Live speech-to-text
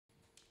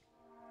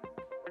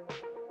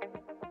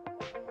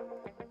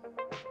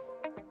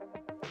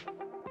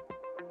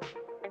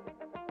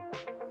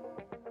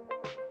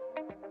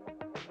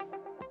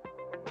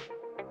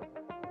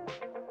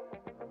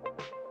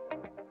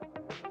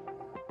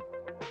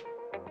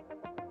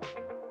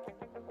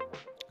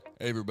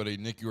Hey everybody,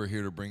 Nick, you are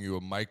here to bring you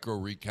a micro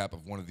recap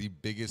of one of the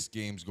biggest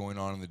games going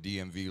on in the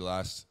DMV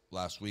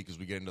last week as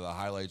we get into the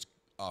highlights.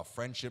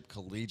 Friendship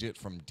Collegiate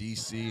from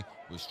DC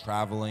was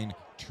traveling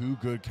to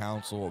Good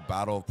Counsel, a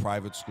battle of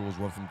private schools,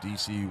 one from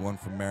DC, one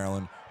from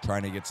Maryland,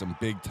 trying to get some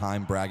big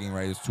time bragging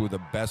rights. Two of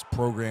the best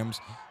programs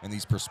in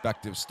these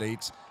prospective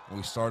states. And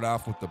we start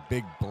off with the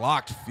big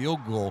blocked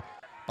field goal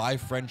by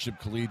Friendship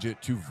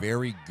Collegiate. Two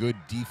very good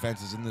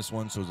defenses in this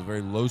one, so it was a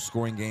very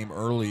low-scoring game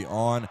early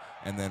on.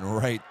 And then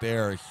right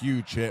there, a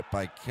huge hit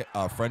by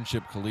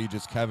Friendship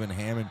Collegiate's Kevin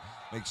Hammond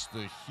makes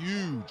the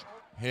huge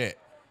hit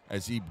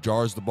as he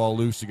jars the ball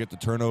loose to get the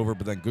turnover,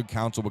 but then Good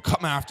Counsel would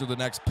come after the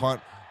next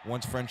punt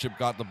once Friendship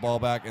got the ball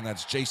back, and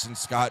that's Jason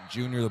Scott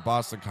Jr., the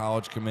Boston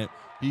College commit.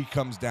 He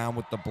comes down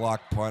with the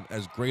block punt,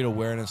 has great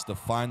awareness to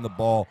find the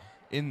ball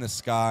in the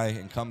sky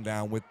and come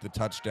down with the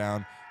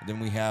touchdown. And then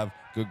we have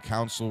Good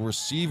Counsel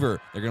receiver.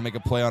 They're going to make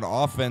a play on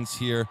offense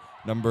here.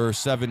 Number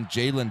 7,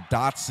 Jalen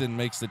Dotson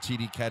makes the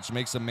TD catch,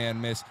 makes a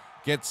man miss,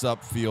 gets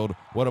upfield.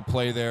 What a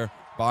play there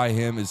by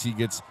him as he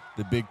gets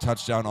the big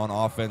touchdown on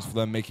offense for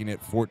them, making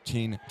it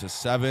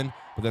 14-7.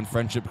 But then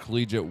Friendship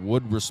Collegiate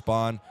would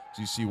respond. As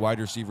you see, wide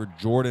receiver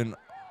Jordan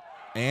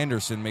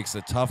Anderson makes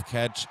a tough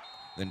catch,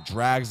 then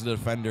drags the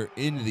defender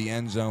into the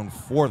end zone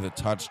for the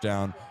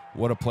touchdown.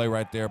 What a play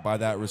right there by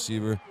that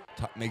receiver.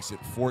 Makes it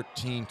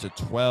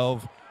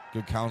 14-12.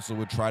 Good Counsel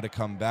would try to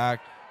come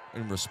back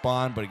and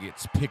respond, but it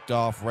gets picked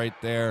off right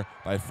there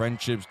by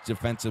Friendship's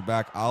defensive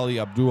back, Ali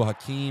Abdul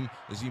Hakim,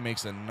 as he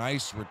makes a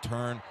nice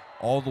return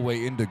all the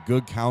way into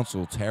Good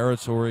Counsel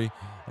territory.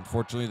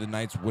 Unfortunately, the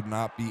Knights would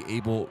not be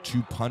able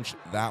to punch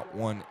that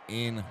one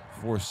in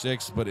for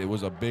 6, but it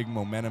was a big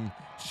momentum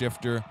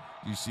shifter.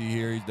 You see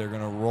here, they're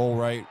going to roll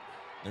right,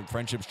 and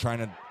Friendship's trying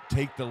to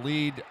take the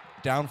lead.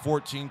 Down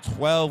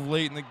 14-12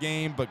 late in the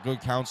game, but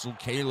Good Counsel,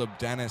 Caleb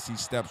Dennis, he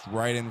steps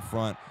right in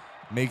front,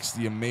 makes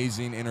the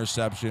amazing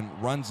interception,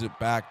 runs it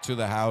back to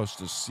the house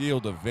to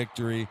seal the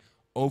victory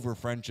over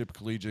Friendship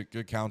Collegiate.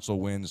 Good Counsel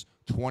wins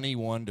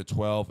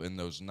 21-12 in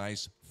those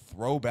nice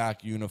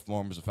throwback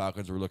uniforms. The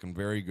Falcons were looking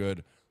very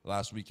good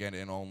last weekend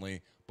and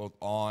only, both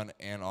on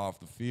and off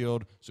the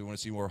field. So if you want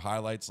to see more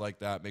highlights like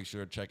that, make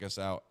sure to check us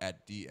out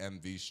at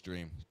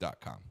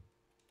DMVSTREAM.COM.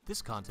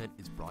 This content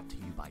is brought to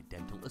you by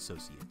Dental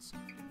Associates.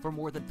 For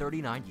more than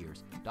 39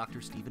 years,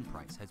 Dr. Stephen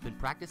Price has been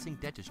practicing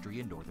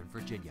dentistry in Northern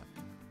Virginia.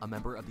 A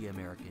member of the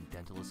American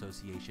Dental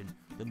Association,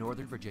 the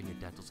Northern Virginia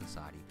Dental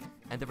Society,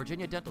 and the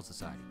Virginia Dental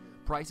Society,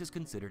 Price is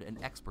considered an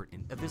expert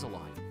in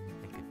Invisalign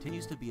and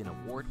continues to be an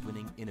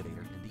award-winning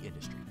innovator in the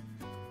industry.